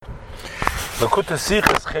Lakuta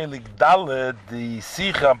Sichas Chelik Dalet, the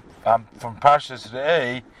Sicha from Parshas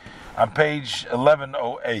Re'eh, on page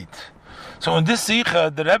 1108. So in this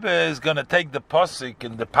Sicha, the Rebbe is going to take the pasuk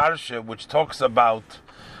in the Parsha, which talks about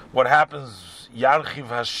what happens, Yarchiv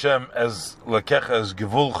Hashem as Lekecha as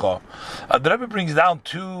Gevulcha. The Rebbe brings down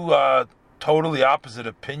two totally opposite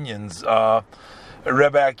opinions. Rebbe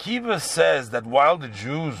Akiva says that while the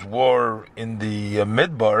Jews were in the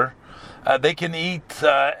Midbar, they can eat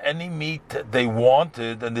any meat they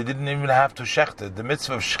wanted, and they didn't even have to shecht it. The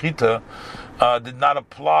mitzvah of shechita did not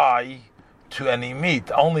apply to any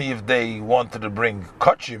meat. Only if they wanted to bring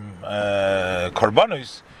kochim,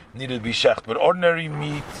 korbanos, needed to be shecht. But ordinary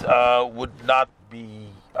meat would not be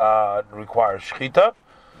require shechita.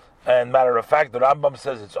 And matter of fact, the Rambam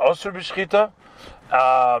says it's osur b'shechita,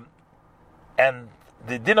 and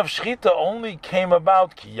the din of shechita only came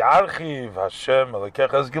about ki yarchiv Hashem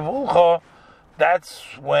elekechas gevulcha.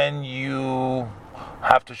 That's when you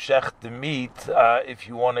have to shecht the meat if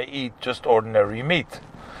you want to eat just ordinary meat.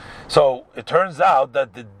 So it turns out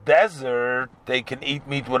that the desert they can eat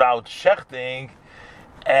meat without shechting,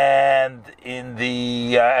 and in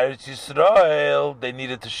the Eretz Yisrael they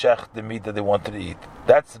needed to shecht the meat that they wanted to eat.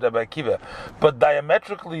 That's Rabbi Akiva. But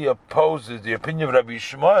diametrically opposes the opinion of Rabbi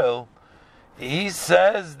Shmuel. He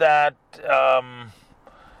says that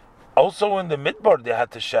also in the Midbar they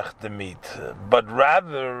had to shecht the meat, but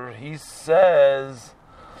rather he says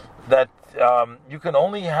that you can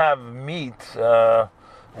only have meat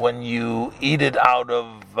when you eat it out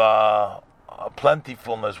of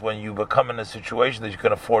plentifulness, when you become in a situation that you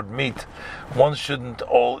can afford meat. One shouldn't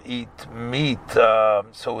all eat meat.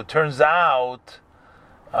 So it turns out,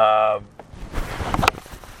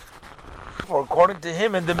 according to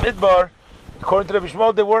him in the Midbar, according to Rabbi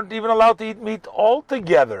Shmuel, they weren't even allowed to eat meat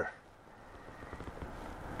altogether.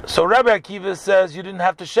 So Rabbi Akiva says you didn't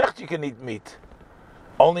have to shecht, you can eat meat.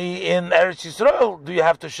 Only in Eretz Yisrael do you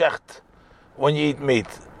have to shecht when you eat meat.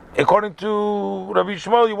 According to Rabbi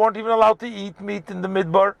Shmuel, you weren't even allowed to eat meat in the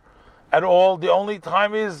Midbar at all. The only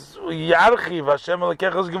time is Yarchiv Hashem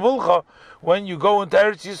Elekechas Gevulcha. When you go into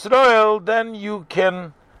Eretz Yisrael, then you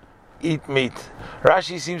can eat meat.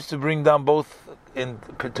 Rashi seems to bring down both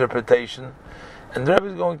interpretation, and the Rebbe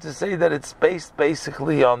is going to say that it's based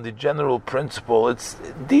basically on the general principle. It's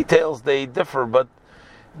details they differ, but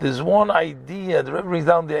there's one idea. The Rebbe brings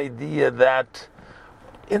down the idea that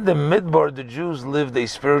in the Midbar the Jews lived a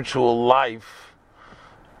spiritual life,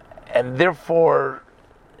 and therefore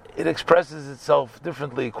it expresses itself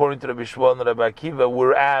differently according to Rabbi Shmuel and Rabbi Akiva,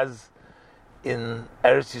 whereas in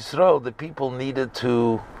Eretz Yisrael the people needed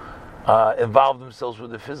to involve themselves with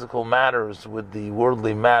the physical matters, with the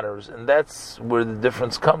worldly matters, and that's where the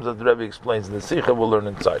difference comes, that the Rebbe explains in the Sikha. We'll learn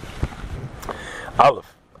inside.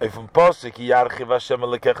 Aleph.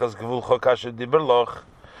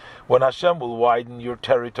 When Hashem will widen your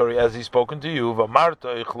territory as He's spoken to you,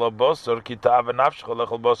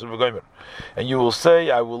 and you will say,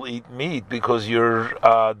 I will eat meat, because your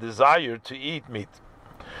desire to eat meat.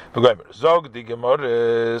 Zog the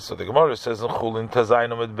Gemara, so the Gemara says in Chulin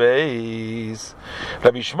Tazayin Amud Beis,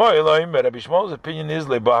 Rabbi Shmuel's opinion is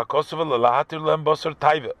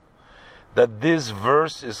that this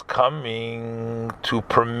verse is coming to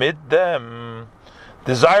permit them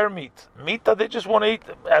desire meat that they just want to eat,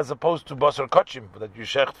 as opposed to basar kachim that you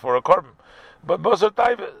shecht for a korban. But basar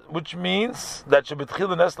taiva, which means that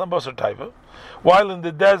shebetchil and eslam basar taiva, while in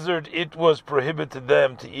the desert it was prohibited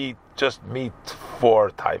them to eat just meat for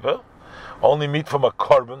taiva, only meat from a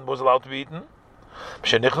korban was allowed to be eaten.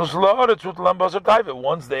 Once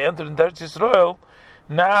they entered into Eretz Yisrael,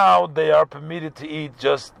 now they are permitted to eat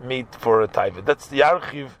just meat for a taiva. That's the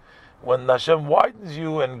archiv. When Hashem widens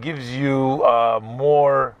you and gives you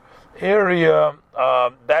more area,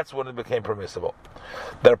 that's when it became permissible.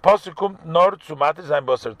 The pasuk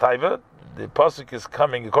is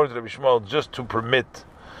coming, according to Rabbi Shmuel, just to permit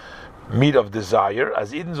meat of desire,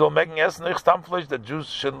 as Eden soll mecken essen nicht Stammfleisch, that Jews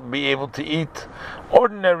should be able to eat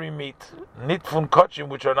ordinary meat, nicht von kochim,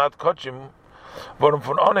 which are not kochim. Warum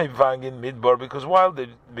von Onheim in Midbar? Because while they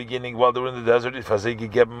were in the desert, it was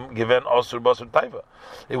given osur basar taiva.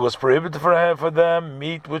 It was prohibited for them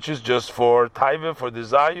meat which is just for taiva, for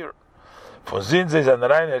desire. For zinzes and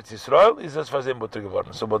rein Eretz Yisrael is as fazem butter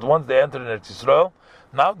geworden. So, but once they entered in Eretz Yisrael,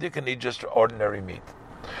 now they can eat just ordinary meat.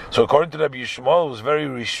 So, according to Rabbi Yishmael, it was very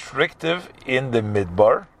restrictive in the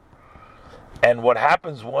Midbar. And what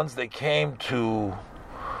happens once they came to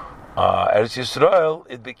Eretz Yisrael,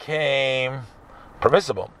 it became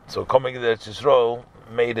permissible. So coming to Eretz Yisrael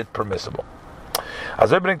made it permissible.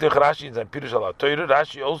 As I bring to Rashi in Pirush al Torah,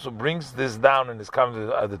 Rashi also brings this down in his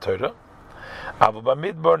comment of the Torah, Abu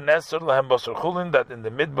Bamidbar Neser Lahem Basar Chulin, that in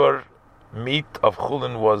the Midbar meat of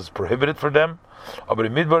Chulin was prohibited for them. Aber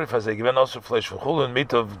in Midbar, if they given also flesh for Chulin,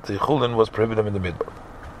 meat of the Chulin was prohibited in the Midbar.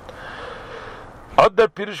 Other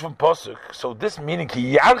Pirush from Pasuk. So this meaning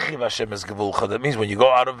Ki Yarchiv Hashem is Gevulcha. That means when you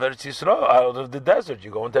go out of Eretz Yisrael, out of the desert,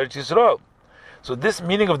 you go into Eretz Yisrael. So this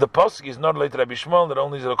meaning of the Pasuk is not like Rabbi Shmuel, that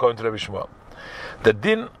only is according to Rabbi Shmuel. The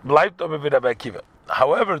din bleibt over with Rabbi Akiva.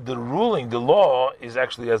 However, the ruling, the law, is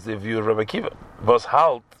actually as the view of Rabbi Akiva. Was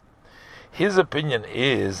halt. His opinion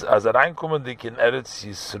is, as a reinkommendik in Eretz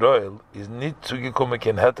Yisrael, is nicht zugekommen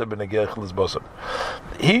ken heter b'negeachlis bosam.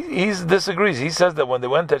 He disagrees. He says that when they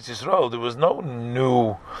went to Eretz Yisrael, there was no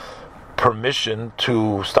new permission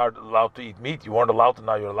to start allowed to eat meat. You weren't allowed to,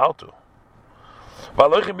 now you're allowed to.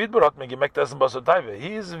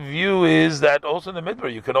 His view is that also in the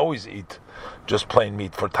Midbar you can always eat just plain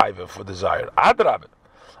meat for taiva, for desire.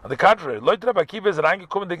 On the contrary, according to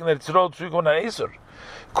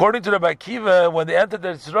Rabbi Akiva, when they entered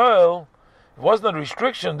Israel, it wasn't a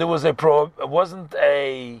restriction. There was it wasn't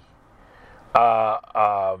a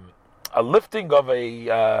lifting of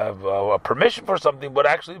a permission for something, but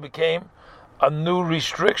actually became a new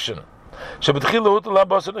restriction.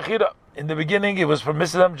 In the beginning, it was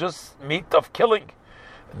permissible them just meat of killing.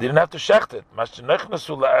 They didn't have to shecht it.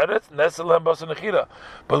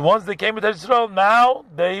 But once they came to Israel, now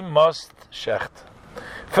they must shecht.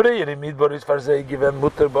 Before in the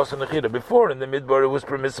Midbar it was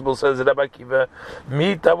permissible, says Rabbi Akiva,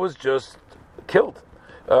 meat that was just killed.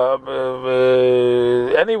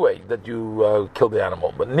 Anyway, that you kill the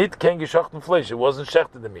animal. But nit kein geschochten Fleisch, it wasn't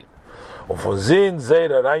shechted the meat. Und von Sinn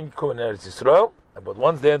Zeira reingekommen in Eretz Yisrael, but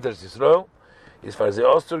once they entered Yisrael, is far ze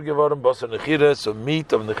ostur geworden, Basar Nechira, so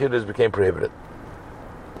meat of Nechiras became prohibited.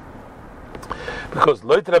 Because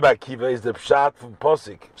Loit Rabbi Akiva is the pshat from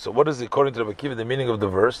Posik. So what is, according to Rabbi Akiva, the meaning of the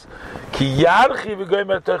verse? Ki yarchi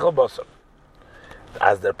v'goymer teichel basar.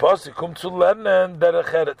 As the Posik comes to learn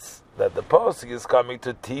derech eretz, that the Posik is coming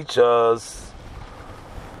to teach us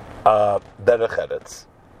derech eretz,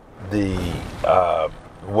 the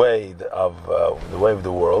way of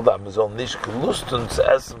the world. Amazon nicht gelusten zu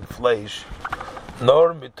essen Fleisch,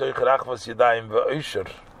 nor mit euch rachvas yadayim ve'osher.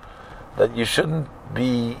 That you shouldn't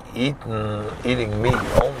be eating meat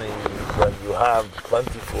only when you have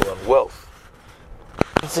plentiful and wealth.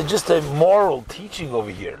 It's just a moral teaching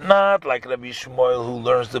over here, not like Rabbi Shmuel who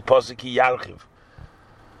learns the pasuk Yarchiv,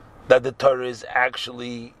 that the Torah is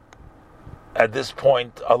actually at this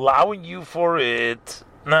point allowing you for it.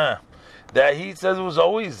 Nah. That he says it was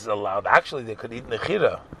always allowed. Actually, they could eat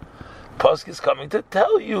nechira. Pasuk is coming to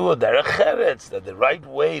tell you derech eretz, that the right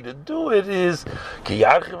way to do it is ki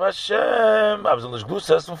yarchiv Hashem.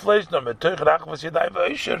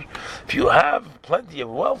 If you have plenty of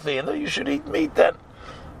wealthy, you should eat meat then.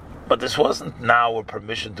 But this wasn't now a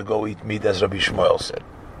permission to go eat meat, as Rabbi Shmuel said,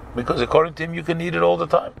 because according to him, you can eat it all the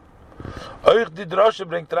time.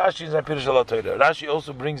 Rashi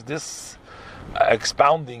also brings this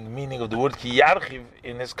expounding meaning of the word ki yarchiv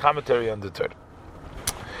in his commentary on the Torah.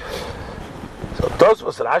 So those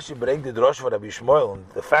was Rashi bring the drosh for Rabbi Shmuel, and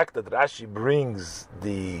the fact that Rashi brings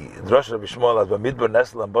the drosh of Rabbi Shmuel as Bamidbar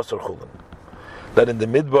Nesel and Basar Chulin, that in the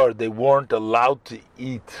Midbar they weren't allowed to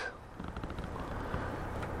eat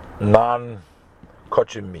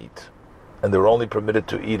non-kosher meat, and they were only permitted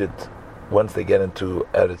to eat it once they get into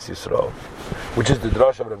Eretz Yisrael, which is the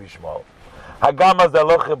drosh of Rabbi Shmuel. Hagamas the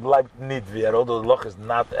loch bleibt nit wie, although the loch is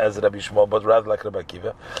not as Rabbi Shmuel, but rather like Rabbi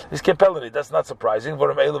Akiva, is compelling. That's not surprising.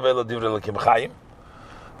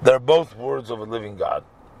 They're both words of a living God,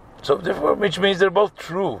 so therefore, which means they're both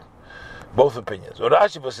true, both opinions.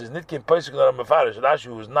 Rashi says nit kim pesach nor mefarish. Rashi,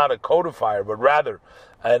 who is not a codifier, but rather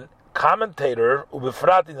an commentator,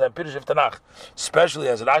 ubefrat in the Pirush of Tanakh, especially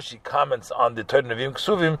as Rashi comments on the Torah Nevi'im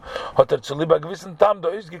Ksuvim, hoter tzoliba gewissen tam do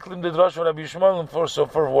is geklim the drasha Rabbi Shmuel, and for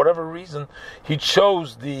whatever reason he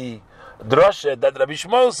chose the drasha that Rabbi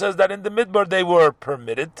Shmuel says that in the Midbar they were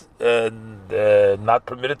permitted, not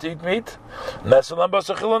permitted to eat meat, nesel and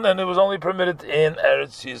basachilon, and it was only permitted in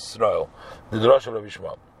Eretz Yisrael, the drasha of Rabbi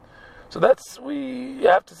Shmuel. So we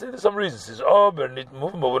have to say there's some reasons. It's but we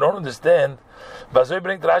don't understand. How does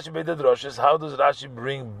Rashi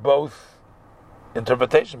bring both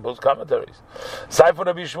interpretation, both commentaries? Sefer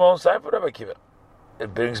Rabbi Shmuel, Sefer Rabbi Akiva.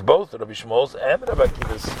 It brings both Rabbi Shmuel's and Rabbi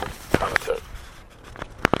Akiva's commentary.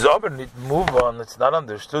 Move on. It's not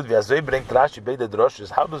understood. How does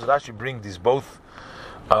Rashi bring these both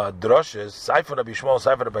droshes, Sefer Rabbi Shmuel,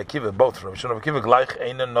 Sefer Rabbi Akiva, both from Rabbi Shimon Rabbi Akiva, gleich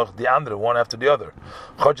einen noch die andere, one after the other.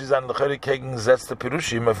 Chotchizan l'cheri kegen zetz the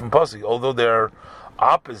pirushim from Pasuk. Although they're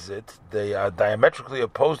opposite, they are diametrically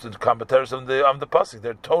opposed in commentary on the Pasuk.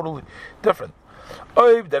 They're totally different.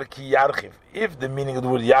 If the meaning of the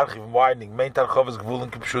word yarchiv, widening, main tarchavas gvul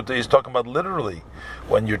and kipshuta, is talking about literally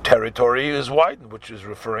when your territory is widened, which is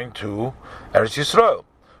referring to Eretz Yisrael.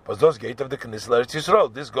 Was those gate of the Knesset Eretz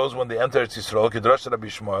Yisrael. This goes when they enter Eretz Yisrael. Kedrash Rabbi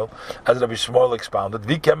Shmuel, as Rabbi Shmuel expounded.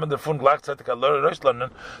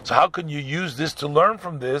 So how can you use this to learn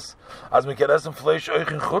from this? As that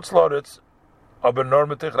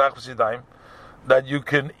you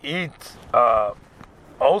can eat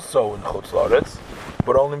also in Chutz La'aretz,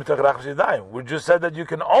 but only mitach rachas yadayim. We just said that you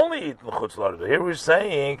can only eat in Chutz La'aretz. Here we're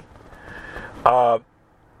saying that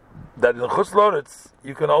in Chutz La'aretz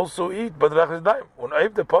you can also eat, but rachas yadayim. When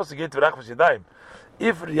if the pasuk get rachas yadayim,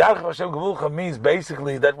 if Yarchav Hashem Gevulcha means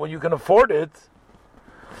basically that when you can afford it,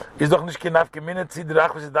 is doch nicht kenaf keminat zi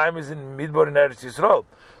rachas yadayim is in Midbar in Eretz Yisrael.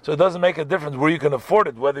 So it doesn't make a difference where you can afford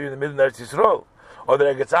it, whether you're in the middle of Eretz Yisrael, or the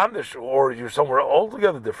Eretz Amdish, or you're somewhere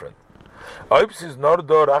altogether different. If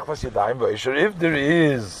there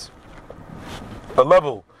is a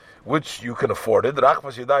level which you can afford it,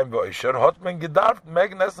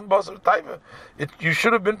 you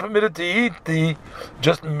should have been permitted to eat the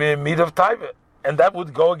just meat of taiva, and that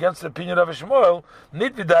would go against the opinion of Shmuel.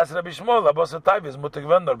 Not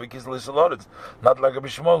like Rabbi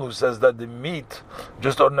Shmuel, who says that the meat,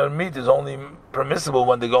 just ordinary meat, is only permissible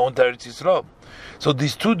when they go into Eretz Yisrael. So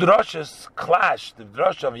these two drushes clash. The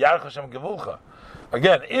drush of Yarch Hashem Gevulcha.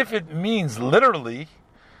 Again, if it means literally,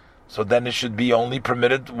 so then it should be only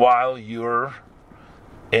permitted while you're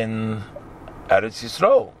in Eretz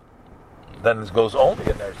Yisrael. Then it goes only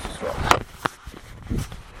in Eretz Yisrael.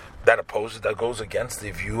 That goes against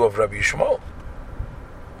the view of Rabbi Shmuel,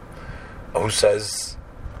 who says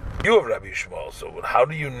you of Rabbi Shmuel. So how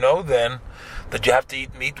do you know then that you have to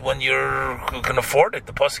eat meat when you can afford it?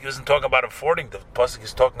 The pasuk isn't talking about affording. The pasuk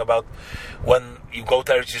is talking about when you go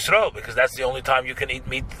to Eretz Yisrael, because that's the only time you can eat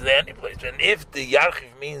meat any place. And if the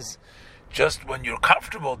yarchiv means just when you're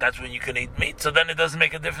comfortable, that's when you can eat meat. So then it doesn't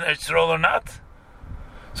make a difference Eretz Yisrael or not.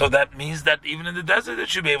 So that means that even in the desert, it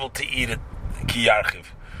should be able to eat it ki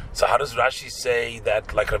yarchiv. So how does Rashi say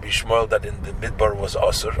that, like Rabbi Shmuel, that in the Midbar was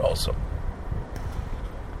Asur also?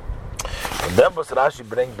 And then was Rashi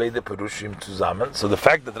bring beide Perushim zusammen. So the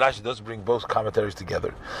fact that Rashi does bring both commentaries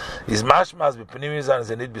together is mashmas b'pnimiyas and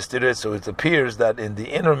zenit b'stiret. So it appears that in the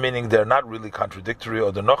inner meaning they're not really contradictory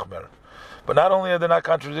or the nochmer. But not only are they not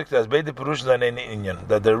contradictory, as beide Perushim and inyan,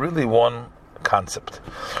 that they're really one concept.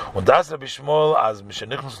 Und das Rabbi Shmuel as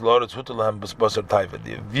Mishanichus Loretz Hutelahem Basar Taiva.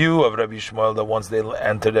 The view of Rabbi Shmuel that once they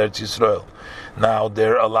entered Eretz Yisrael, now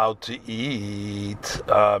they're allowed to eat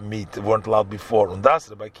meat. They weren't allowed before. Und das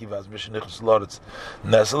Rabbi Akiva as Mishanichus Loretz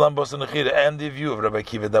Nesalam Basar Nechira, and the view of Rabbi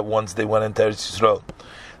Akiva that once they went into Eretz Yisrael,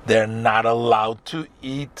 they're not allowed to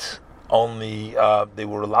eat. Only they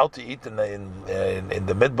were allowed to eat in the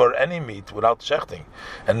midbar any meat without shechting,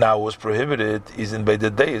 and now it was prohibited. Is in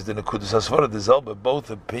Beidei days the Nekudas Hasvara the Zelba. Both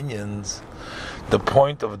opinions, the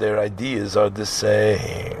point of their ideas are the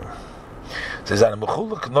same. There's only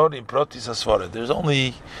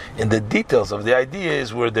in the details of the idea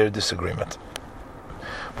is where their disagreement.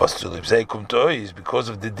 Because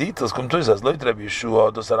of the details, according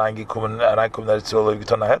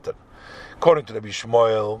to Rabbi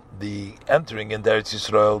Shmuel, the entering in Eretz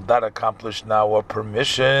Yisrael, that accomplished now a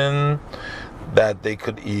permission that they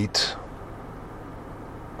could eat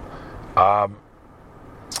Basar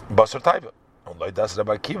Taiva. Like that's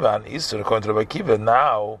Rabbi Akiva and Isser, according to Rabbi Akiva,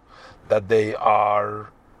 now that they are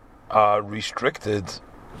restricted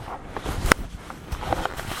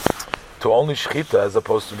to only Shechita as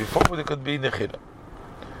opposed to before, where they could be Nechira.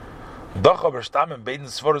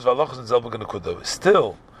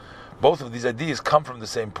 Still, both of these ideas come from the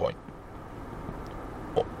same point.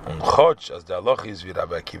 As the halacha is with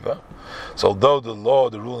Rabbi Akiva, so although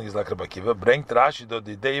the ruling is like Rabbi Akiva, bring Rashi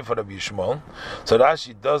the day for Rabbi Shmuel. So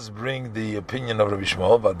Rashi does bring the opinion of Rabbi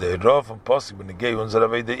Shmuel, but the Rav and Pasuk when the gay ones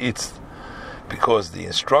are eats, because the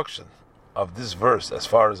instruction of this verse, as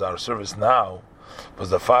far as our service now, was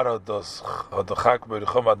the Farah dos Hadochak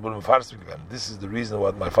Berichom Admur Mefarsim. This is the reason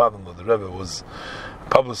why my father-in-law, the Rebbe, was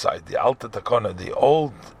publicized. The Alta Takona, the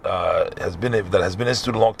old has been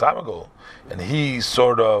instituted a long time ago, and he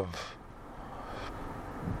sort of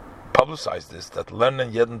publicized this, that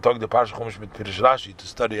learning Yedin Tog the Parsha Chumash with Pirish Rashi, to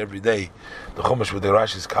study every day the Chumash with the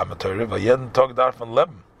Rashi's commentary, but Yedin Tog Darfan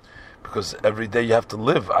Leben, because every day you have to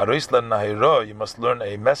live. Aroislan Nahira, you must learn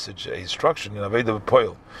a message, a instruction in Aveda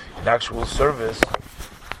V'Poil, in actual service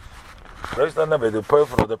the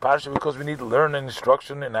parsha, because we need to learn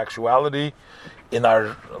instruction in actuality, in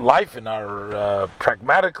our life, in our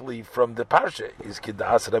pragmatically from the parsha. Is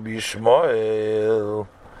Kidas Rabbi Yishmael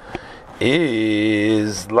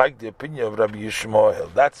is like the opinion of Rabbi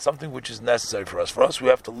Yishmael. That's something which is necessary for us. For us, we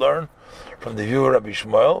have to learn from the view of Rabbi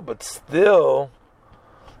Yishmael, but still,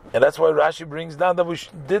 and that's why Rashi brings down that we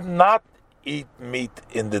did not eat meat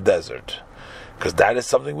in the desert, because that is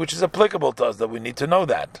something which is applicable to us, that we need to know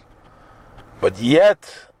that. But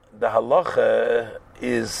yet, the halacha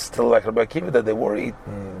is still like Rabbi Akiva, that they were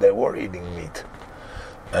eating meat.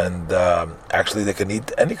 And actually they can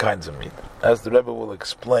eat any kinds of meat. As the Rebbe will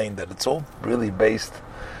explain, that it's all really based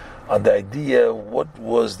on the idea what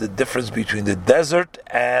was the difference between the desert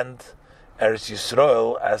and Eretz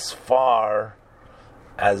Yisrael as far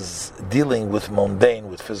as dealing with mundane,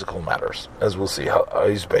 with physical matters, as we'll see how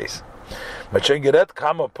he's based. We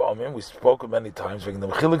spoke many times about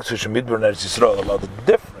the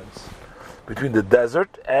difference between the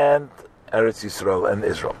desert and Eretz Yisrael and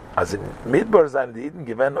Israel. As in Midbar Zayin, the Eden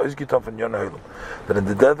given Oizgiton von Yonah Heilim, that in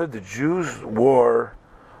the desert the Jews were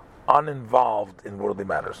uninvolved in worldly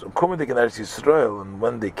matters. And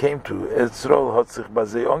when they came to Israel,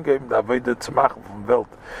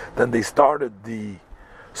 then they started the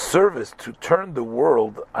service to turn the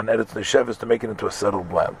world on Eretz Nesheves, to make it into a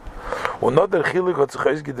settled land. And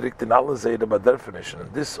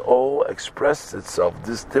this all expressed itself,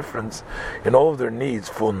 this difference, in all of their needs: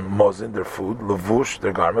 fun, mozin, their food, levush,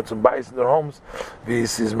 their garments, and bais in their homes.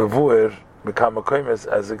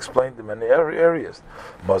 As explained in many areas.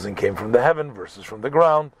 Mozin came from the heaven versus from the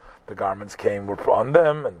ground. The garments were on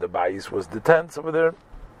them, and the bais was the tents over there,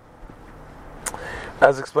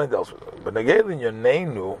 as explained elsewhere. But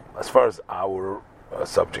as far as our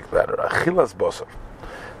subject matter, achilas bosar.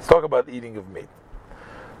 Let's talk about eating of meat.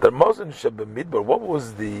 The Mozin Shebemidbar, what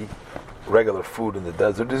was the regular food in the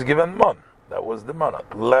desert? Is given man. That was the manna.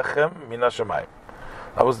 Lechem min hashamayim.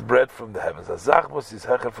 That was bread from the heavens. Azachbos is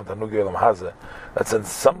hecher from Tanug Yolam Hazeh. That's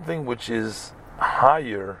something which is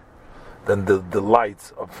higher than the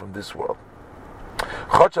delights from this world.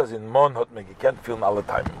 Chochas in mon hotmeg, you can't feel all the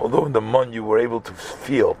time. Although in the mon you were able to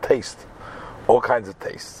taste all kinds of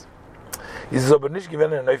tastes.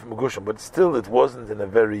 But still it wasn't in a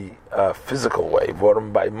very physical way.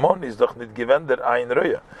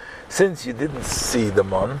 Since you didn't see the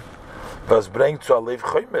mon, which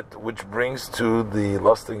brings to the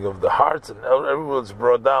lusting of the hearts, and everyone's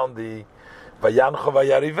brought down the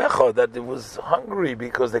that it was hungry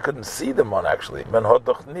because they couldn't see the mon actually.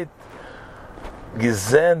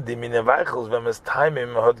 Gesehen die mine Weichels, wenn es time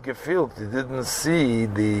him had gefühlt. He didn't see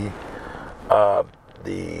the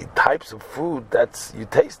types of food that you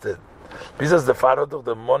tasted. Because the farad of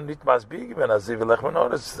the mon nit must be given as lechem.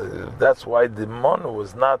 That's why the mon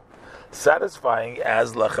was not satisfying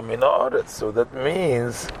as lechem in oretz. So that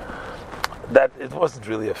means that it wasn't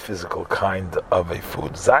really a physical kind of a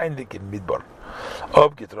food. Zaindik in midbar.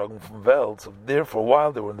 Abgetragen from Welt, so therefore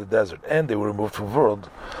while they were in the desert and they were removed from the world,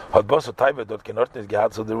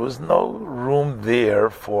 so there was no room there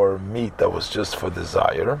for meat that was just for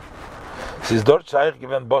desire.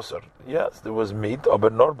 Yes, there was meat,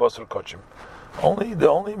 but not basar kochim. The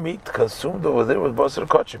only meat consumed over there was basar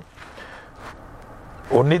kochim.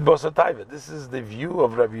 Or need basar taiva. This is the view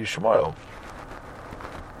of Rabbi Yishmael.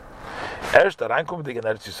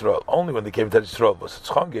 Only when they came to Israel was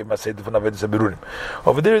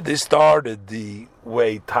over there they started the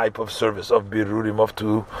way type of service of birurim, of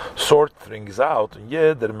to sort things out. And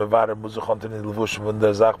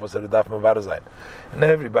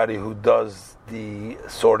everybody who does the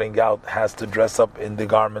sorting out has to dress up in the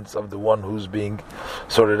garments of the one who's being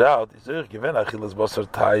sorted out. So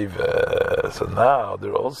now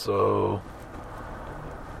there also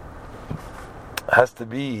has to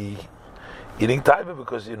be eating taiva,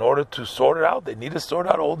 because in order to sort it out, they need to sort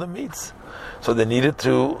out all the meats. So they needed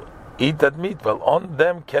to eat that meat. Well, on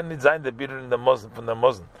them can design the bitter in the Muslim from the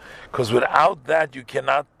Muslim, because without that you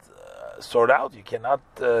cannot sort out. You cannot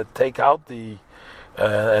take out the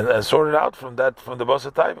and sort it out from the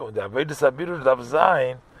basar taiva. When the avodas habitur dav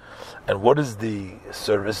zayin, and what is the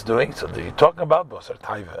service doing? So you're talking about basar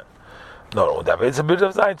taiva. No, it's a bit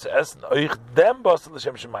of zayin.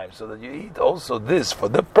 So that you eat also this for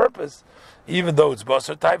the purpose, even though it's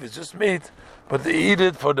basar taiva, it's just meat, but they eat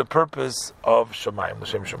it for the purpose of shemayim,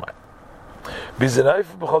 l'shem shemayim.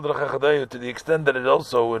 To the extent that it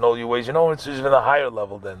also, in all your ways, it's even a higher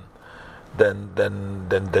level than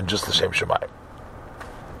just l'shem shemayim.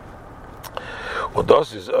 Und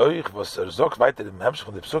das ist euch, was sagt weiter im Hemsch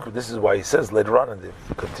von der Psukim. This is why he says later on in the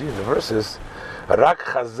continuing verses, Rak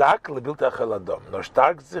chazak lebilt achel adam. Nur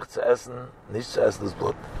stark sich zu essen, nicht zu essen das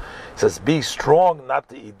Blut. He says, be strong not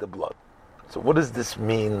to eat the blood. So what does this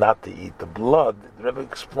mean, not to eat the blood? The Rebbe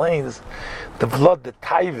explains, the blood, the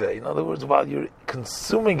taiva. In other words, while you're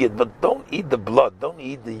consuming it, but don't eat the blood. Don't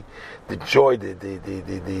eat the joy, the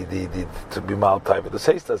to be mal taiva. The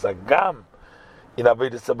says as a gam in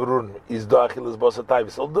Avodas HaBerurim is do achilas basar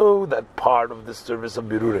taiva. Although that part of the service of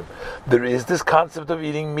Berurim, there is this concept of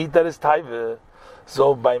eating meat that is taiva.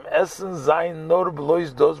 So beim Essen sein nor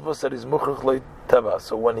blois dos was is muchach loy teva.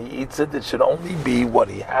 So when he eats it, it should only be what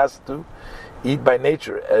he has to eat by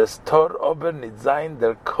nature. As tor ober nit sein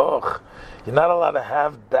der koch. You're not allowed to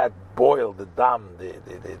have that boil, the dam, the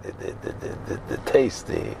taste,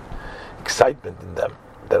 the excitement in them.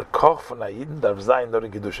 Der koch von Ayiden darf sein nor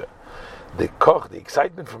in Kedusha. The koch, the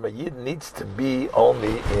excitement from a Yid needs to be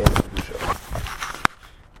only in Kedusha.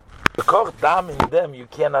 The koch dam in them you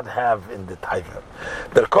cannot have in the taiva.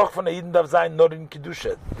 The koch von Yidden darf sein nor in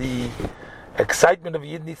Kedusha. The excitement of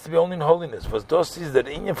Yid needs to be only in holiness. Was das is der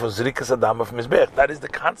Inyan for Zrikas Adam of Mizbeach. That is the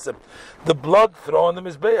concept. The blood thrown in the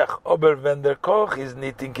Mizbeach. Aber when der koch is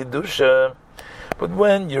not in Kedusha, but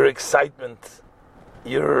when your excitement,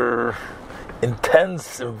 your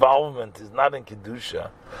intense involvement is not in Kedusha,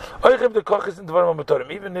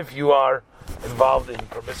 even if you are involved in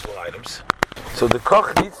permissible items, so the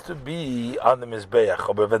koch needs to be on the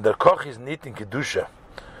Mizbeach. But when the koch is not in Kedusha,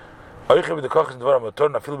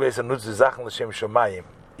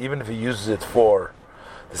 even if he uses it for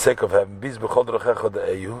the sake of heaven, the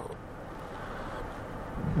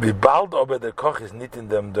koch is not in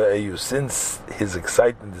them the EU, since his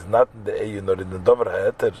excitement is not in the EU nor in the dover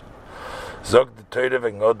ha'eter. Zog the Torah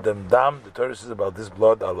v'ngod dem dam. The Torah says about this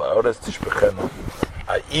blood, Allah ores tishbechenu.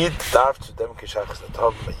 A Yid darf zu dem kishachas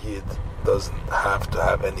netov. A Yid doesn't have to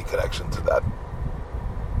have any connection to that.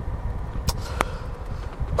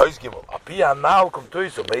 Ois Gimel. Api anal kom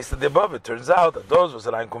tuiso. Based on the above, it turns out that those was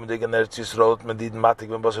reinkommen in Eretz Yisrael medid matik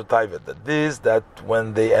ben basar taiva. That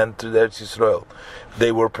when they entered Eretz Yisrael,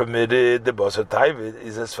 they were permitted the basar taiva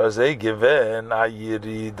is as far as they given a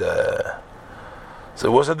yirida. So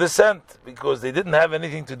it was a descent because they didn't have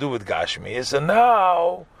anything to do with Gashmi. So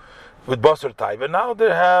now, with Basar Taiva, now they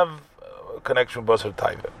have a connection with Basar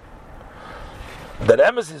Taiva. The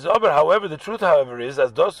Emes is over, however, the truth, however, is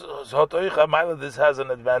as this has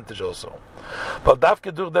an advantage also. But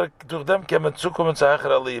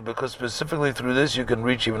because specifically through this you can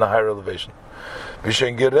reach even a higher elevation.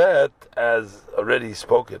 As already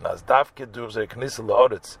spoken, as that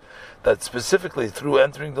specifically through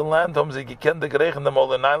entering the land,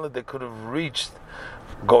 they could have reached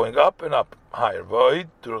going up and up higher.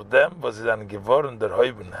 Through this,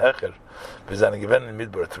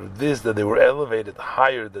 that they were elevated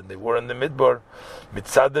higher than they were in the Midbar.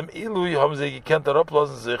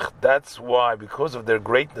 That's why, because of their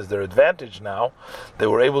greatness, their advantage now, they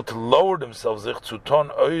were able to lower themselves. They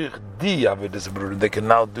can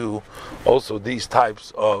now do also these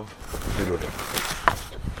types of birurim.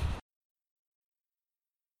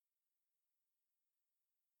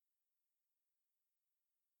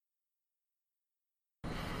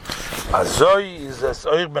 The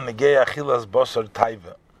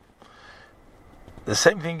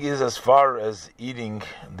same thing is as far as eating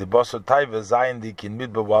the basar taiva zayin dik in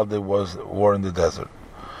midbar while they were in the desert.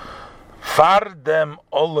 Far them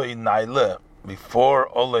oloi naila, before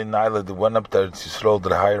oloi naila they went up there to Yisrael the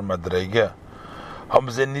higher madrege. They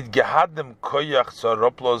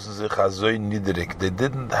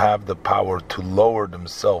didn't have the power to lower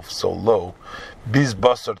themselves so low, bis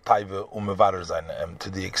basar taiva umevarer sein, to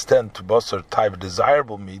the extent to basar taiva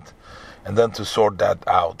desirable meat, and then to sort that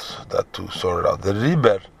out. The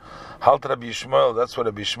riber, halt Rabbi Yishmael, that's what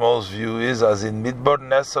Rabbi Yishmael's view is, as in midbar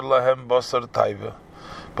neser lahem basar taiva.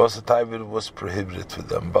 Basar taiva was prohibited for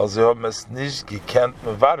them. Because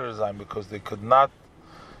they could not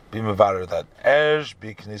be mevarer that ersh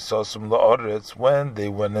biknisosum la'oretz when they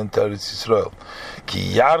went into Eretz Yisrael.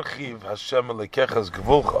 Ki yarchiv Hashem lekechas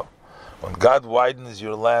gevulcha. When God widens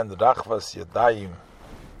your land, rachvas yadayim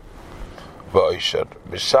v'oisher.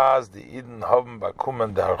 B'shaz the Eden haben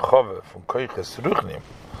bakumen the harchove from koiches ruchnim.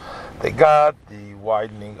 They got the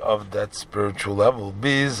widening of that spiritual level.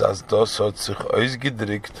 Biz as das hat sich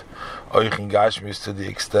ausgedrückt euch in Gashmis to the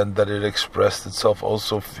extent that it expressed itself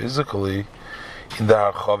also physically in the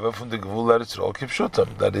Harchava from the Gevul Eretz Yisrael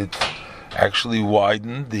Kipshutam, that it actually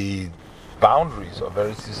widened the boundaries of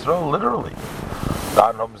Eretz Yisrael literally.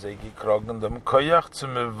 Dann haben sie gekrogen dem Koyach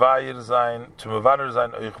zum Mevayer sein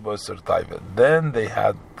euch Basar Taiva. Then they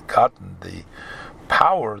had gotten the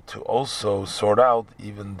power to also sort out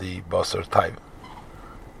even the Basar Taiva.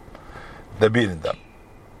 The Birindam.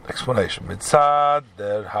 Explanation. Mitzad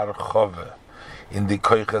der Harchove in the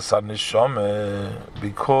Koyches HaNeshama,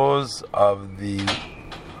 because of the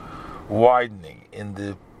widening in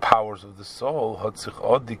the powers of the soul, hat sich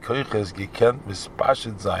od die Koyches gekent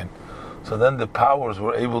mispashet sein. So then the powers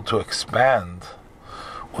were able to expand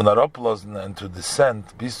and to descend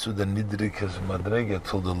bis to the nidrikes madrege,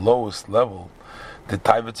 till the lowest level, the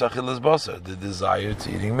taivet achilas basar, the desire to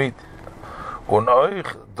eating meat. Und euch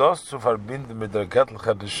das zu verbinden mit der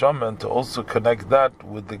göttlichen Neshama, and to also connect that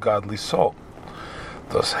with the godly soul.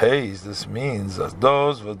 This means as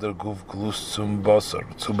those with their guf glus zum basar,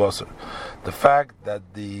 zu basar. The fact that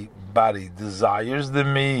the body desires the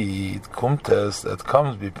meat, kumtes, that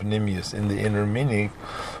comes bipnimius in the inner meaning,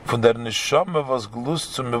 von der Neshama was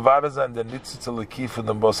glus zum mevare sein der nitzitzalaki von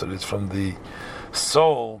dem basar. It's from the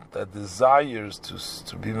soul that desires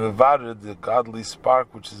to be mevare, the godly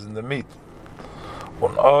spark which is in the meat.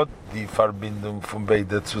 Und auch die Verbindung von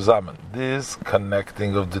beide zusammen. This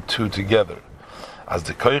connecting of the two together. As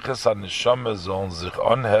the koyches HaNeshama sollen sich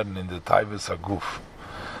anhören in the taivis haguf,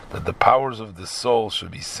 that the powers of the soul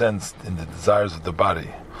should be sensed in the desires of the body.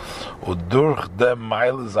 Und durch dem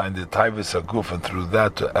Meile sein the taivis haguf, and through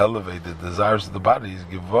that to elevate the desires of the body is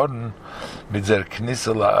geworden mit der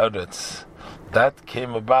Knisse la'aretz. That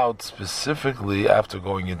came about specifically after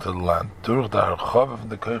going into the land. Durch the harchov of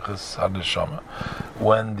the koyches HaNeshama,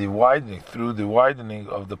 when through the widening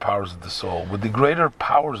of the powers of the soul, with the greater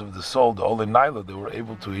powers of the soul, the Ole Naila, they were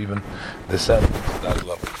able to even descend to that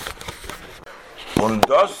level. Und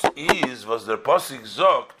das ist, was der Posik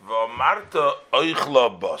sagt, v'amarta euch la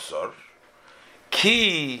basar,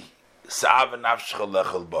 ki sa'ave nafshcha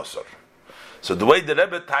lechel basar. So the way the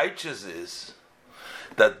Rebbe teaches is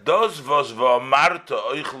that those was v'amarta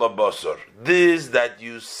euch la basar, this that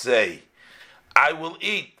you say, I will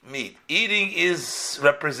eat meat. Eating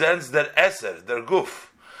represents their eser, their guf.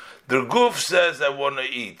 Their guf says, I want to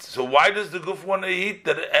eat. So why does the guf want to eat?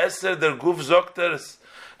 Their eser, their guf zokters,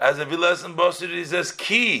 as a Vilas and Basir, he says,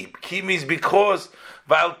 ki. Ki means because,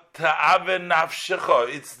 val ta'ave nafshecha,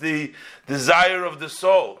 it's the desire of the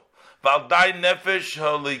soul. Val dai nefesh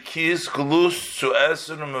halikis glus zu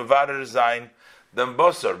eser mevarer sein dem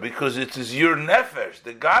Basar, because it is your nefesh,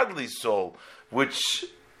 the godly soul, which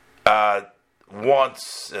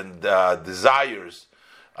wants and desires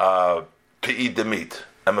to eat the meat.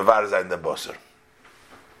 And mevarer sein dem Basar.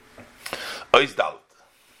 Ois dalet.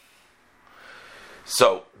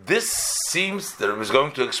 So this seems that it was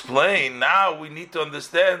going to explain. Now we need to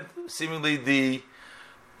understand, seemingly, the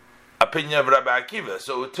opinion of Rabbi Akiva.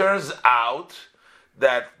 So it turns out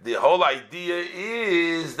that the whole idea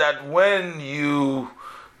is that when you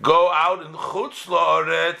go out in Chutz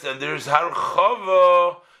La'aretz and there's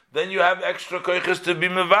Harchava, then you have extra koiches to be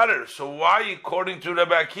mevarer. So why, according to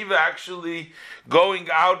Rabbi Akiva, actually going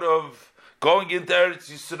into Eretz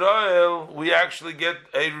Yisrael, we actually get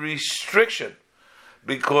a restriction?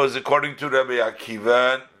 Because according to Rabbi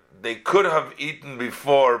Akiva, they could have eaten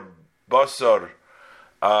before basar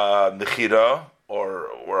nechira, or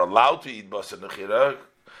were allowed to eat basar nechira,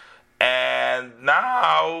 and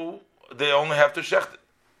now they only have to shecht it.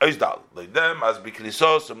 Like them, as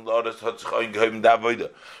biklisos,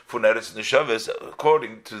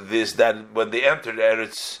 according to this, that when they entered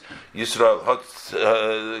Eretz Yisrael,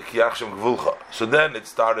 so then it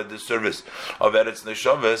started the service of Eretz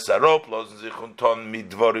Neshaves,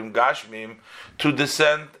 to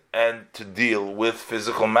descend and to deal with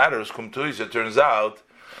physical matters. It turns out,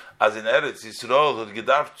 as in Eretz Yisrael,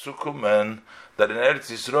 that in Eretz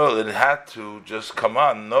Yisrael it had to just come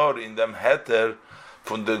on, nor in them heter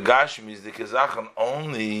from the Gashmis, the Kezachen,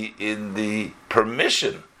 only in the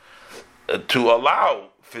permission to allow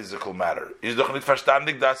physical matter. Is doch nicht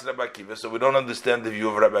verstandig das Rabbi Akiva, so we don't understand the view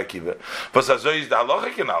of Rabbi Akiva. Was also is the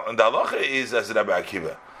halacha genau, and the halacha is as Rabbi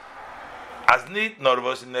Akiva. As nicht nor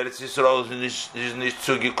was in Eretz Yisrael is nicht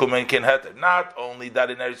zugekommen kein heter. Not only that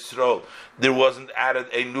in Eretz Yisrael there wasn't added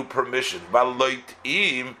a new permission, but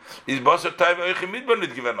loitim is basar taiva euch midbar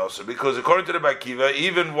nicht given also, because according to Rabbi Akiva,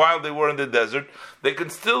 even while they were in the desert, they can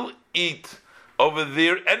still eat over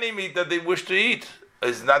there any meat that they wish to eat.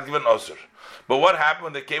 It's not given osur. But what happened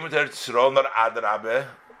when they came into Eretz Yisrael? Nor adrabe,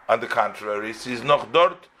 on the contrary, it is noch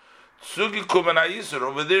dort.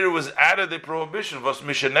 Over there it was added a prohibition. Once they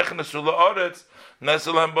entered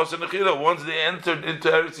into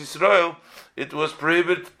Eretz Yisrael, it was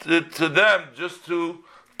prohibited to them just to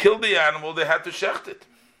kill the animal. They had to shecht it.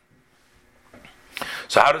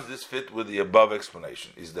 So how does this fit with the above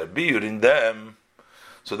explanation? Is there biur in them?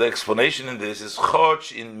 So the explanation in this is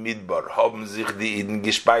Chotsch in Midbar haben sich die Iden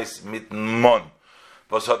gespeist mit Mon,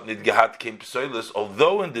 was hat nicht gehabt kein Pseulis.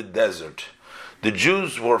 Although in the desert the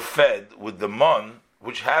Jews were fed with the Mon,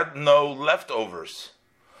 which had no leftovers.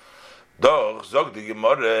 Doch, sagt die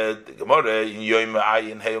Gemara in Yom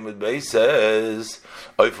Ayin Heyomet Beis says,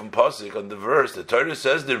 from Pasuk on the verse, the Torah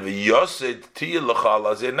says there, V'yoset tiyeh lecha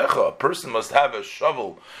ala zeinecha. A person must have a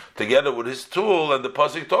shovel together with his tool, and the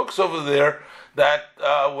Pasuk talks over there that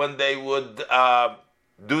when they would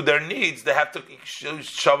do their needs, they have to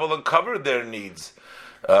shovel and cover their needs.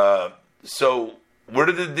 So where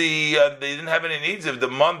did they didn't have any needs? If the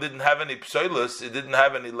mom didn't have any psoilus, it didn't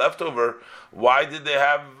have any leftover, why did they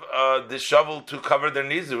have this shovel to cover their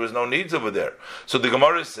needs? There was no needs over there. So the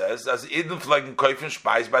Gemara says, as Eden flagen kaufen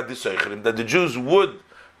speis by the Seicherim, that the Jews would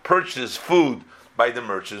purchase food by the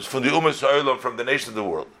merchants from the Umas Oilam, from the nations of the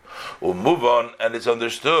world. We'll move on, and it's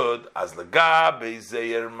understood as Lagabe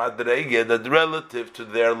Zeir Madrege, that relative to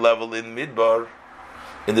their level in Midbar,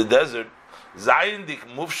 in the desert, Zayendik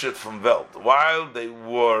Mufshet from Welt, while they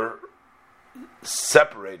were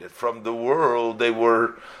separated from the world, they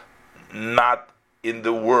were not in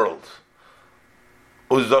the world.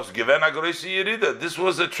 This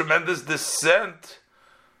was a tremendous descent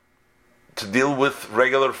to deal with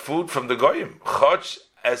regular food from the Goyim. Chotch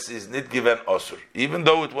as is nit given osur, even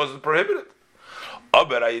though it wasn't prohibited.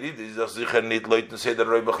 But a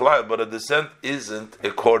descent isn't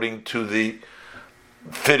according to the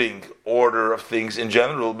fitting order of things in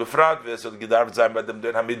general,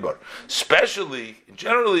 especially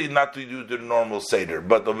generally not to do the normal seder,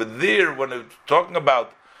 but over there when it's talking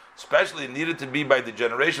about especially it needed to be by the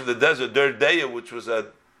generation of the desert, Der Deya, which was a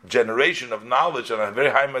generation of knowledge on a very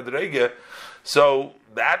high madrega. So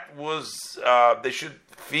that was they should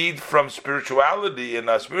feed from spirituality in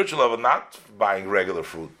a spiritual level, not buying regular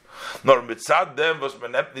food. Nor mitzad dem was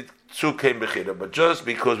menepnit zu kein bechira, but just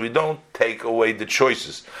because we don't take away the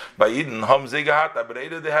choices. By Eden ham ze gehat, aber they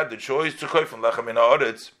had the choice to kaufen lechem in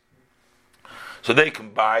haaretz, so they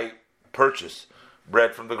can purchase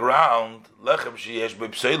bread from the ground. Lechem sheyesh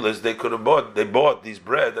b'pseilis, they bought these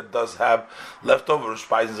bread that does have leftover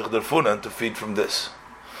speisen sich der funen to feed from this.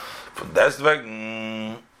 From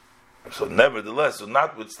deswegen, so nevertheless, so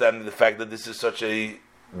notwithstanding the fact that this is such a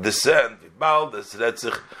descent,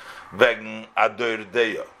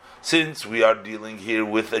 since we are dealing here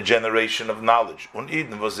with a generation of knowledge, and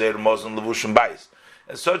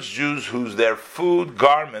such Jews whose their food,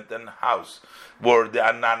 garment, and house were the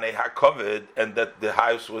anane hakoved, and that the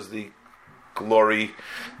house was the glory,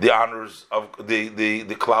 the honors of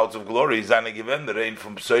the clouds of glory, zane given the rain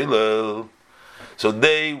from Psoilel. So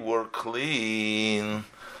they were clean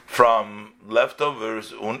from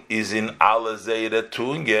leftovers, is in alle zeire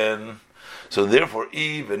tungen. So therefore,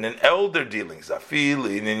 even in elder dealings,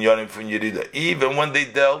 even when they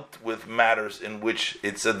dealt with matters in which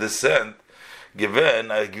it's a descent,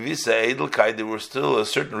 given a gewisse edelkeit, there was still a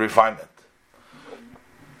certain refinement.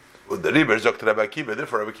 With the Rebbe, Rabbi Akiva,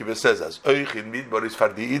 therefore Rabbi Akiva says, as euch in Midbar is far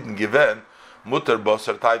die Eden given, mutter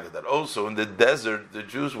basar taiva, that also in the desert the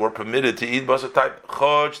Jews were permitted to eat basar taiva.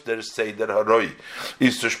 Chotsch der seder haroi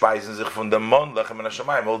is to speisen sich von dem Mon lechem en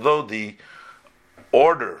hashamayim. Although the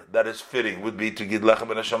order that is fitting would be to get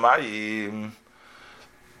lechem en hashamayim,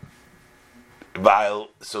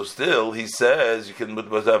 while so still he says you can put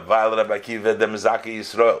while Rabbi Akiva dem Zaki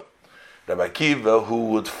Yisrael, Rabbi Akiva who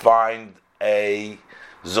would find a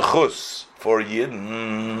zechus for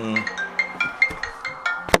Yidden.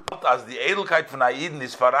 As the edelkeit von Aiden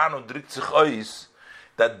is faran und drückt sich aus,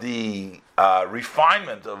 that the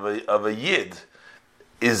refinement of a Yid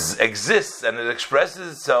exists and it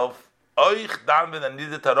expresses itself also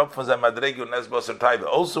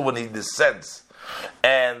when he descends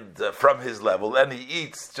and from his level and he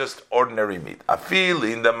eats just ordinary meat. I feel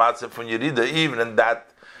in the matzah von Yerida, even in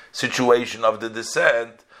that situation of the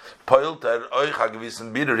descent,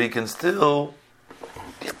 he can still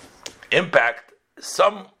impact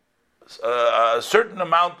some a certain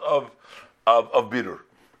amount of bitter,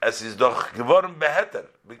 as is doch geworden beheter,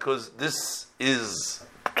 because this is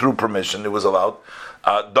through permission. It was allowed.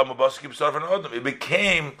 It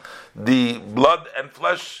became the blood and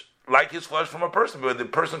flesh, like his flesh from a person. But the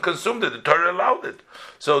person consumed it. The Torah allowed it.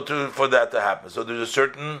 So for that to happen, so there's a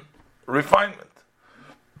certain refinement.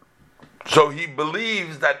 So he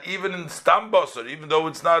believes that even in stam basar, even though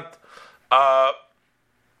it's not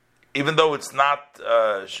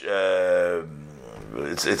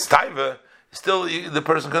it's taiva, still the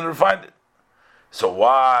person can refine it. So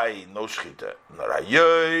why no shchita?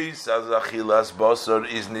 Narayos as achilas basar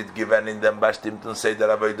is not given in them bashtimtun say that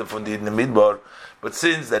avodah from the midbar, but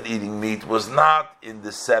since that eating meat was not in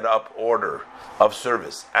the set up order of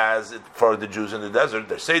service as for the Jews in the desert,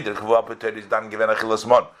 they say that kvapater is done given achilas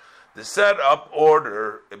mon. The set up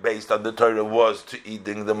order based on the Torah was to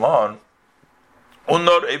eating the mon. And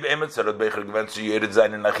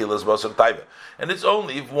it's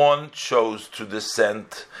only if one chose to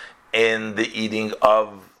descend in the eating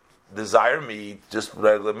of desired meat, just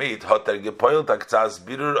regular meat,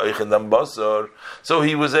 so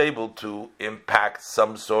he was able to impact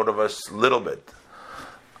some sort of a little bit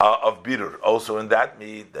of bitter also in that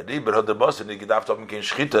meat. Therefore,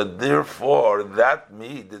 that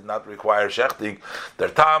meat did not require shechting. The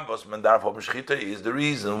tam was mendarf shchita is the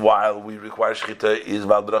reason why we require shchita is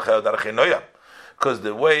because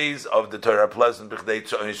the ways of the Torah are pleasant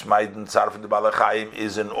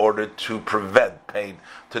is in order to prevent pain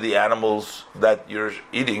to the animals that you're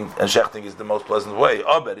eating, and shechting is the most pleasant way.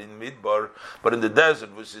 But in midbar, but in the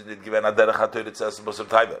desert, which is given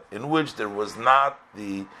in which there was not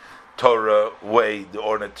the Torah way, the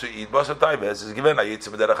order to eat basar taiva, is given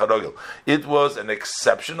it was an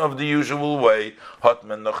exception of the usual way. Hat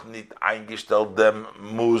man noch nicht eingestellt dem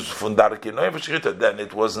Mus von darke neu verschritte, then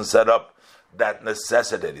it wasn't set up that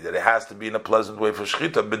necessity that it has to be in a pleasant way for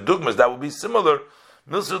shchita. Bedugmas, that would be similar.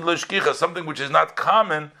 Milsud l'shkicha, something which is not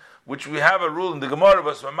common, which we have a rule in the Gemara.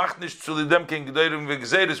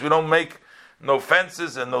 We don't make no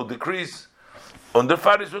fences and no decrees.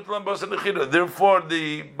 Therefore, the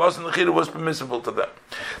bas nechira was permissible to them.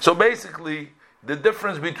 So basically, the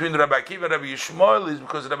difference between Rabbi Akiva and Rabbi Yishmael is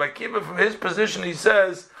because Rabbi Akiva, from his position, he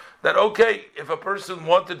says that okay, if a person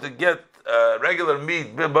wanted to get regular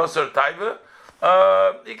meat, basar taiva,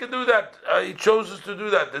 he can do that. He chooses to do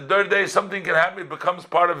that. The third day, something can happen. It becomes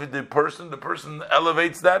part of the person. The person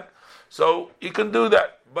elevates that, so he can do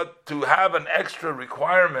that. But to have an extra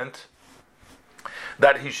requirement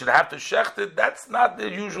that he should have to shecht it, that's not the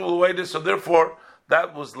usual way. So therefore,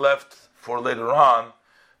 that was left for later on,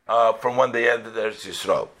 from when they entered Eretz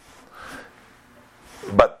Yisrael.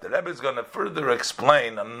 But the Rebbe is going to further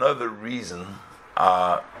explain another reason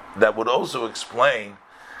that would also explain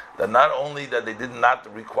that not only that they did not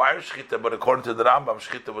require shchita, but according to the Rambam,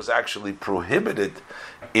 shchita was actually prohibited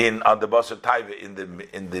on the basar taiva in the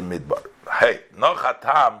midbar. Hey, no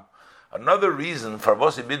chatam. Another reason for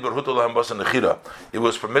Basi Midbar Hutulahem Basa Nechira, it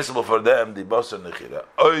was permissible for them the Basa Nechira.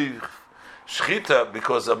 Oich Shchita,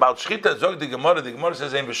 because about Shchita, Zog the Gemara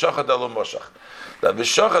says in V'shachat alum moshach. That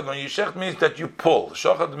V'shachat, when you shecht, means that you pull.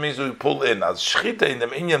 Shachat means you pull in. As Shchita in the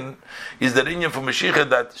Inyan is the Inyan for Meshicha,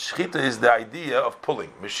 that Shchita is the idea of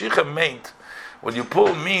pulling. Meshicha meant, when you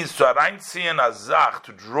pull means to reinziehen azach,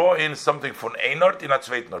 to draw in something from ein Ort in a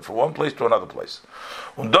zweit Ort, from one place to another place.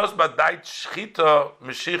 Und das badait shchita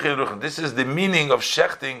meshicha in ruchnis. This is the meaning of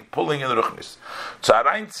shechting, pulling in ruchnis. To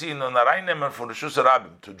reinziehen und reinnehmen von Reshus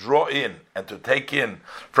Rabim, to draw in and to take in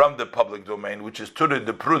from the public domain, which is Turid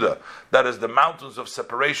the Pruda, that is the mountains of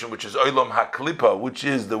separation, which is Olam HaKlippa, which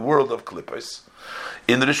is the world of Klippas.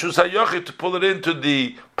 In the Reshus HaYochid, to pull it into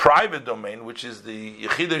the private domain, which is the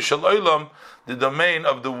Yechidei Shel Olam, the domain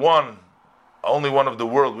of the one, only one of the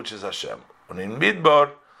world, which is Hashem. And in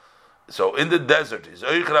Midbar, so in the desert, is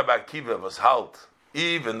Oich Rabbi Akiva was halt,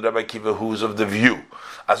 even Rabbi Akiva who is of the view.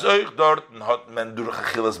 As Oich dorten hat men durch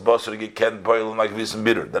Achilles Basar gekent boilen like wissen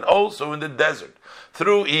bitter. That also in the desert,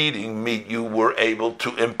 through eating meat, you were able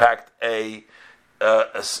to impact a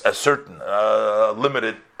certain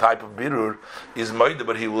limited type of birur is moide,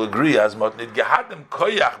 but he will agree as matnit gehadem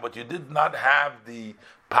koyach, but you did not have the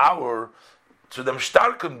power to them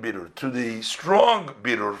starken birur, to the strong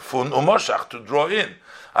birur fun umoshach, to draw in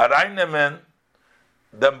araynemen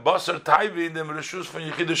dem basar taivi in dem reshus von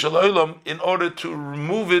Yechidei Shel Olam in order to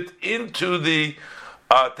remove it into the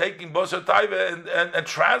taking basar taiva and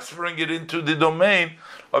transferring it into the domain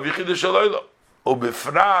of Yechidei Shel Olam.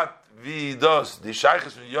 Ubefrat wie das die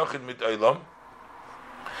Sheiches von Yochid mit Olam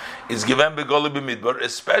is given begoli b'midbar,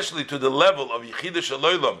 especially to the level of Yechidei Shel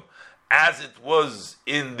Olam as it was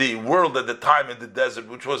in the world at the time in the desert,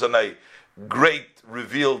 which was in a great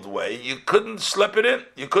revealed way. You couldn't slip it in.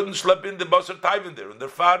 You couldn't slip in the basar taiv in there. And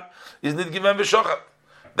therefore is not given v'shochat.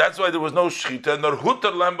 That's why there was no shchita nor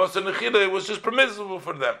hutar lam basar nechira. It was just permissible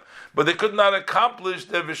for them, but they could not accomplish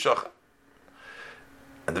their v'shochat.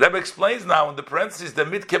 And the Rebbe explains now in the parentheses that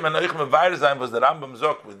mitkem and oich mevayer zayin was the Rambam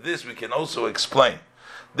zok. With this we can also explain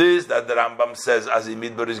this, that the Rambam says as in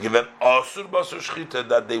midbar is given asur basar shchita,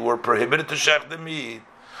 that they were prohibited to shech the meat.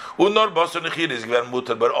 Unor basar nechira is given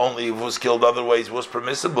mutar, but only if it was killed other ways was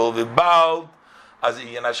permissible. V'bald as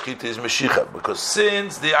Inyan HaShechita is Meshicha, because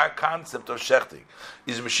since the concept of shechting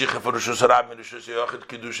is Meshicha for Rishus Harabim, Rishus Yochid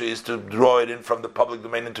Kedusha is to draw it in from the public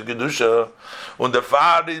domain into Kedusha, und der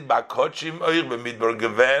Farid ba Kochim oich b'midbar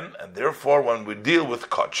gewen, and therefore when we deal with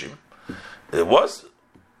Kochim, it's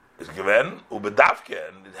given ubedavke,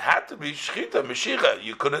 and it had to be shchita meshicha.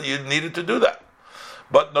 You needed to do that.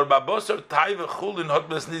 But nor babosar taiva chulin hot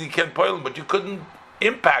besnidi ken poilin. But you couldn't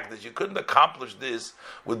impact this. You couldn't accomplish this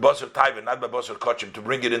with basar taiva, not by basar kochim, to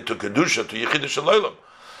bring it into kedusha to yichidush shalolim.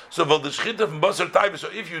 So the shchita from basar taiva. So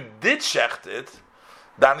if you did shecht it,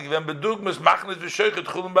 then it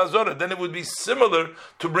would be similar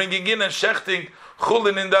to bringing in and shechting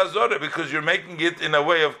chulin in the azore, because you're making it in a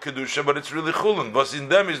way of kedusha, but it's really chulin. Was in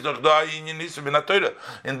them is noch da in Torah.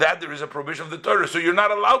 In that there is a prohibition of the Torah, so you're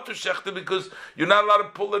not allowed to shecht it because you're not allowed to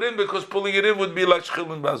pull it in, because pulling it in would be like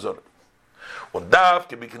chulin ba'azore. Und darf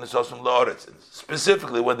gebiken aus dem La'aretz,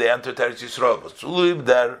 specifically when they entered Eretz Yisrael, was zu lieb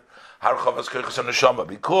der Harchavas Koiches HaNeshama,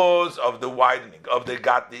 because of the widening of they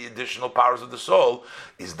got the additional powers of the soul,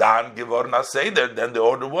 is dan geworden as Seder. Then the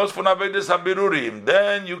order was von Avedes HaBirurim.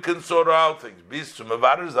 Then you can sort out things. Bis zum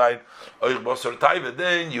Mevarer sein, euch Basar Taiva.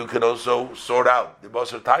 Then you can also sort out the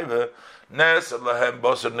Basar Taiva. Nes Lahem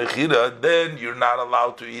Basar Nechila. Then you're not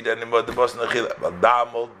allowed to eat anymore the Basar Nechila. But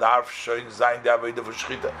damol darf shoin sein the Aveda for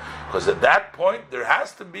Shchita. Because at that point there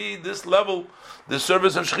has to be this level, the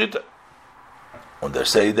service of Shchita. And they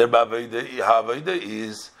say their Haveda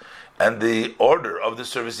is, and the order of the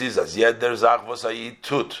service is as yet there's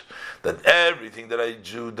tut, that everything that a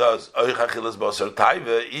Jew does,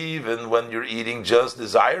 even when you're eating just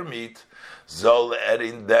desire meat, zol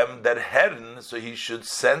in them that herren, so he should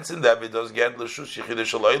sense in them it does get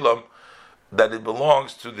that it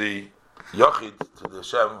belongs to the Yochid, to the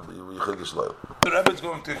Hashem Yichid Shloim. The Rebbe is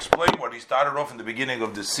going to explain what he started off in the beginning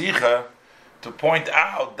of the Sikha, to point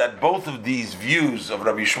out that both of these views of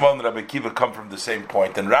Rabbi Shmuel and Rabbi Akiva come from the same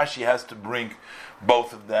point, and Rashi has to bring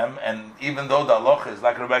both of them. And even though the halacha is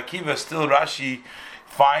like Rabbi Akiva, still Rashi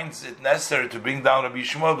finds it necessary to bring down Rabbi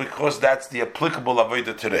Shmuel because that's the applicable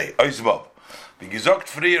avodah today. Oizvav. Is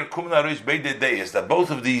that both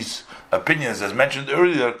of these opinions, as mentioned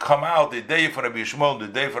earlier, come out the day for Rabbi Shmuel, the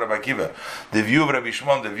day for Rabbi Akiva, the view of Rabbi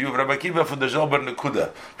Shmuel, the view of Rabbi Akiva for the Zalbar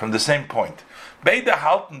Nekuda, from the same point. Beide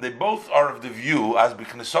halten, they both are of the view, as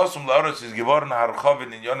B'knesosum La'aretz is Gevorn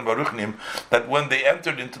HaRchavin in Yonim Baruchnim, that when they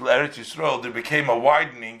entered into Eretz Yisrael, there became a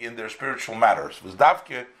widening in their spiritual matters. It was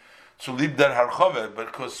Davke to leave their Harchave,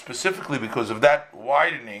 because specifically because of that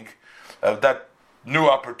widening, of that new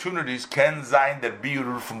opportunities, can zayin that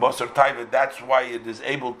birur from Basar Taiva. That's why it is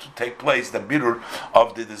able to take place, the birur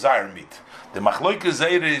of the desire meat. The Machloike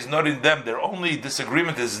Zeire is not in them. Their only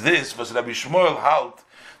disagreement is this: was Rabbi Shmuel halt,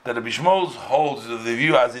 that Rabbi Shmuel holds the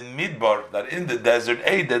view as in Midbar, that in the desert,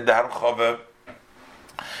 that the Harchava,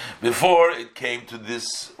 before it came to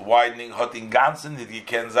this widening, hot in Gansen, that you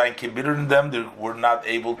can zayin bitter in them, they were not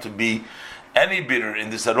able to be any bitter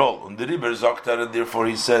in this at all. And the Riber Zoktar, and therefore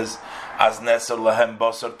he says, as Neser Lahem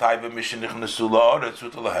Basar Taiva Mishinich Nesula Oretz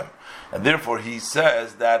Lahem. And therefore he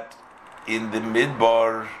says that in the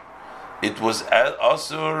Midbar it was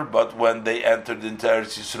Asur, but when they entered into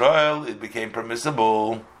Eretz Yisrael, it became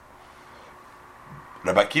permissible.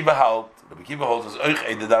 Rabbi Akiva holds as Oich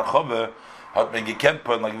Eidedar Chove hat men gekent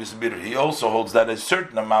point like this bitter. He also holds that a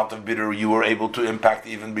certain amount of bitter you were able to impact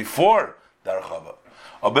even before Dar Chove.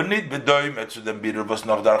 Aber nicht bedoimet zu dem bitter was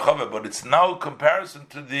noch Dar Chove, but it's now comparison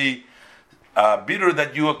to the bitter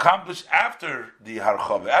that you accomplish after the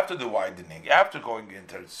Harchave, after the widening, after going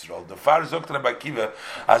into Israel. The Far Zokt Rabbi Akiva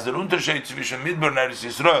as the Unterschied zwischen Midbar and Eretz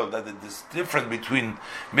Yisrael, that it is different between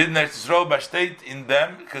Midbar and Eretz Yisrael, but state in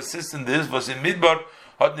them, consists in this, was in Midbar,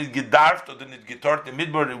 hat nicht gedarft oder nicht getort, in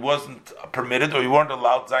Midbar it wasn't permitted, or you weren't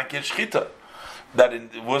allowed, sein kein Shchita, that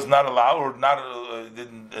it was not allowed, or not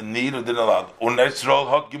didn't need, or didn't allow. Und Eretz Yisrael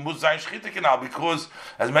hat gemusst sein Shchita genau, because,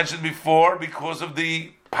 as mentioned before, because of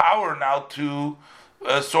the power now to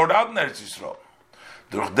sort out in Eretz Yisrael.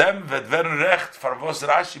 Durch dem wird werden recht, for was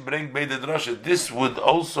Rashi bringt beide droshe. This would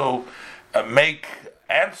also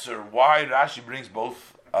answer why Rashi brings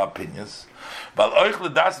both opinions. Weil euch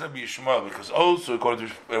ledas Rabbi Yishmael, because also according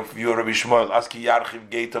to view Rabbi Yishmael, aski yarchiv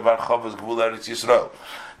gate of Archavas Gvul Eretz Yisrael,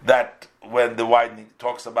 that when the widening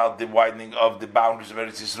talks about the widening of the boundaries of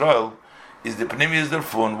Eretz Yisrael, is the Pneumius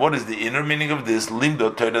Derfun. What is the inner meaning of this?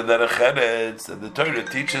 Limdo Torah Derecheretz, that the Torah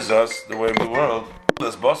teaches us the way of the world.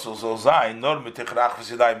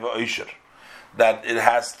 that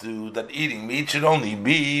that eating meat should only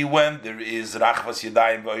be when there is rachvas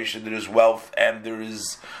yadayim v'oisha, there is wealth and there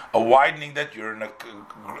is a widening that you're in a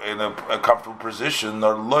comfortable position.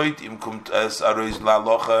 Or loit imkum as aroiz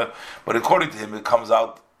la'alocha, but according to him, it comes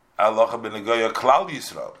out alocha b'negoya klal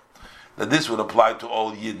Yisrael, that this would apply to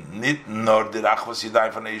all Yidden. Nit nor the rachvas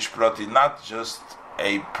yadayim von eish prati, not just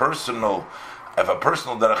a personal, if a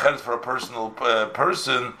personal derech for a personal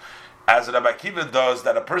person, as Rabbi Akiva does,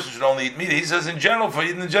 that a person should only eat meat. He says in general, for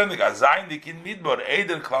Yidden in general, Azayin dikin midbar,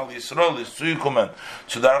 Eider Klal Yisrael is Tsuyukumen,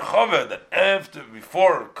 to Darachove, that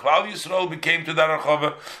before Klal Yisrael became to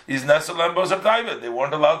Darachove, is Nesel and Bosar Taiva. They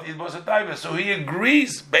weren't allowed to eat Bosar Taiva. So he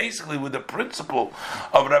agrees basically with the principle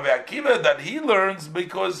of Rabbi Akiva that he learns,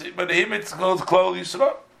 because by him it's called Klal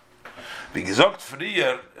Yisrael. Wie gesagt,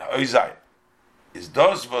 früher, Oizai, is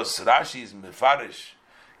das, was Rashi is mefarish,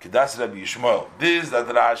 Kedas Rabbi Yishmael. This that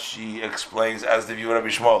Rashi explains as the view of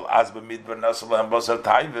Rabbi Yishmael, as b'midbar nasala and basar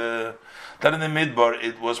taive, that in the midbar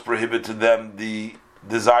it was prohibited to them the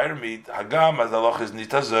desire meat. Hagam as the halacha is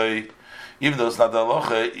nitazoi, even though it's not the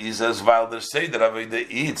halacha, he says while they say that Avodah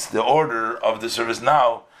eats, the order of the service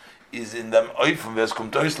now is in them oifim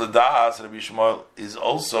veskum tois ledas. Rabbi Yishmael is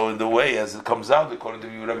also in the way as it comes out according to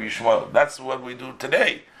the view of Rabbi Yishmael. That's what we do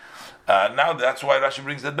today. Now that's why Rashi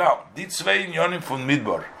brings it down. Die zwei Inyonim von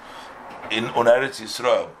Midbar in Eretz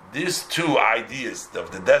Yisrael. These two ideas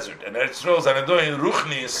of the desert and Eretz Yisrael and in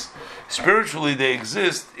Ruchnis, spiritually they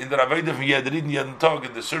exist in the Avodah from Yedrin Yedin Tog,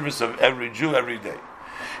 in the service of every Jew every day.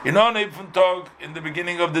 In Onei von Tog, in the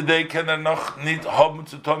beginning of the day, kann noch nicht haben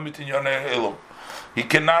zu tun mit Inyonim Elom. He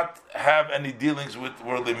cannot have any dealings with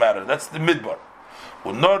worldly matter. That's the Midbar.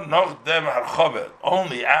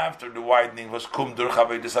 Only after the widening was kum dur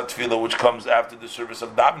chavedes atfila, which comes after the service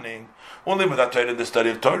of davening. Only with that Torah, the study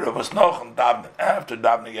of Torah was noch davening. After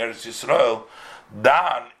davening Eretz Yisrael,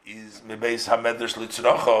 dan is mebeis hamedrash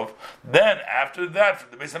litzrochov. Then after that, from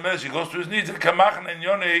the beis hamedrash, he goes to his needs. Kamachan and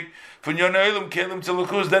yonik from yoneilum kelim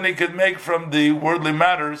tzilukuz. Then he could make from the worldly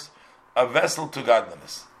matters a vessel to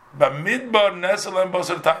godliness. Bamidbar nesel and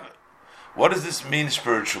basar taiva. What does this mean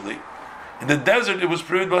spiritually? In the desert, it was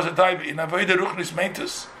prohibited basar taiva. In avodah ruchnis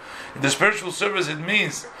meitus. In the spiritual service, it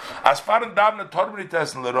means as far as davna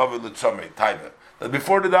torbrites and lerove litzomei taiva. That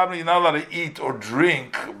before the davna, you're not allowed to eat or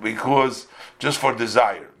drink because just for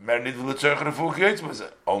desire. Only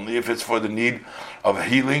if it's for the need of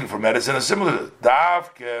healing, for medicine, and similar.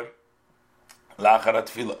 Davke lacharat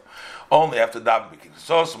tefillah. Only after davening.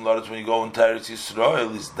 So some Lord's when you go in Eretz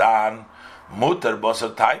Yisrael is dan mutar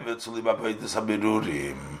basar taiva tzuli b'avodas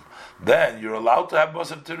habirurim. Then you're allowed to have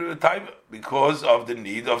basar taiva because of the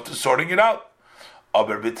need of sorting it out.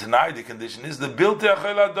 Aber b'tanai, the condition is the bilte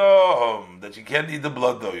achel adom, that you can't eat the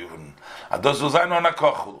blood though even. Ados zayin on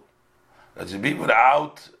akochul. That you be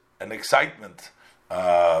without an excitement,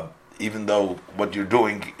 even though what you're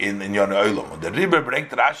doing in your oilom. The Rebbe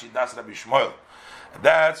brings Rashi das Rabbi Shmuel.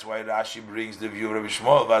 That's why Rashi brings the view of Rabbi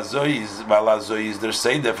Shmuel. Valazoy is their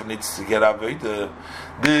seder for needs to get avodah.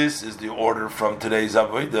 This is the order from today's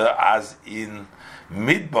avodah, as in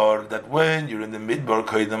midbar, that when you're in the midbar,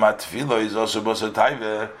 koydem atfilo is also basar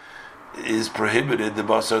taiva, is prohibited the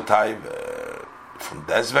basar taiva. From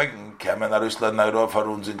deswegen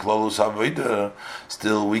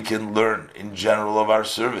still we can learn in general of our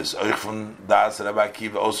service. Also from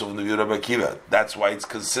the view of Rabbi Akiva. That's why it's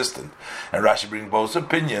consistent. And Rashi brings both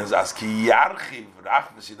opinions as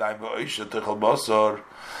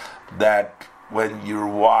that when you're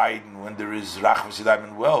wide and when there is rach v'sidayim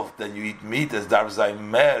and wealth, then you eat meat as dar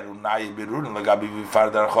mer unayi birudin lagabi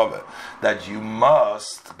v'far darchove. That you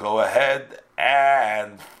must go ahead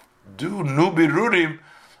and do nu birudim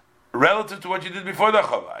relative to what you did before the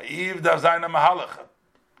chava. If there's a mahalach,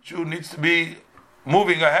 Jew needs to be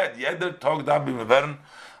moving ahead. Yeder tog da b'mevern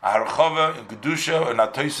harchava in kedusha and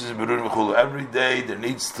atoysis in birudim v'chulu. Every day there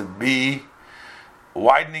needs to be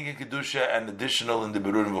widening in kedusha and additional in the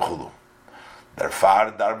birudim v'chulu.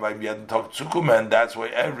 Therefore, darby yeden tog tzukumen. That's why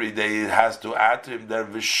every day it has to add to him there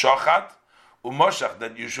v'shochat umoshach,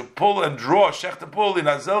 that you should pull and draw shech to pull in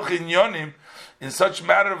azelchin yonim, in such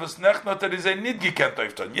matter of a snechnot that is a nidgi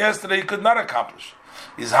kentoifton. Yesterday he could not accomplish.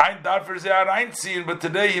 His hein darfer ze areinziehen, but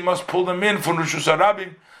today he must pull them in from Rishus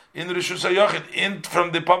HaRabim in Rishus HaYochid, in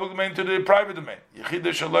from the public domain to the private domain. Yechid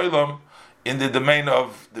Shaloilam in the domain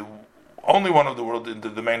of the only one of the world, in the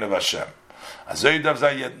domain of Hashem. Azoy dav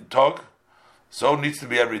zay yedin tog, so it needs to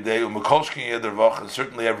be every day. Umekolshkin yeder vach, and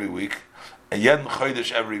certainly every week. And yedin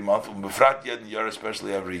chodesh every month. Befrat yedin yor,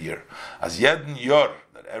 especially every year. As yedin yor,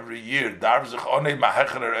 that every year, that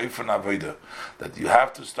you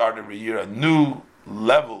have to start every year a new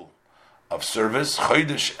level of service.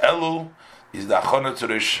 Chodesh Elul is the Achona to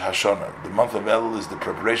Rosh Hashanah. The month of Elul is the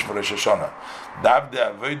preparation for Rosh Hashanah. Davde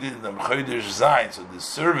avoided the Chodesh Zayin, so the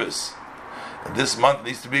service this month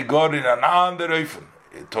needs to be good in an ander ofen,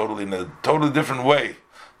 in a totally different way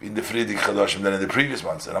in the Friedrich Chadashim than in the previous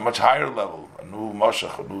months, at a much higher level. A new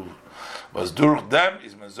Mashach, a new was durch them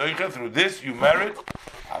is mezoicha. Through this you merit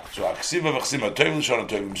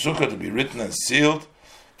to be written and sealed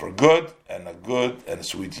for good and a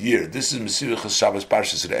sweet year. This is Mesilas Shabbos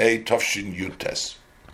Parshas Re'eh Tovshin Yutes.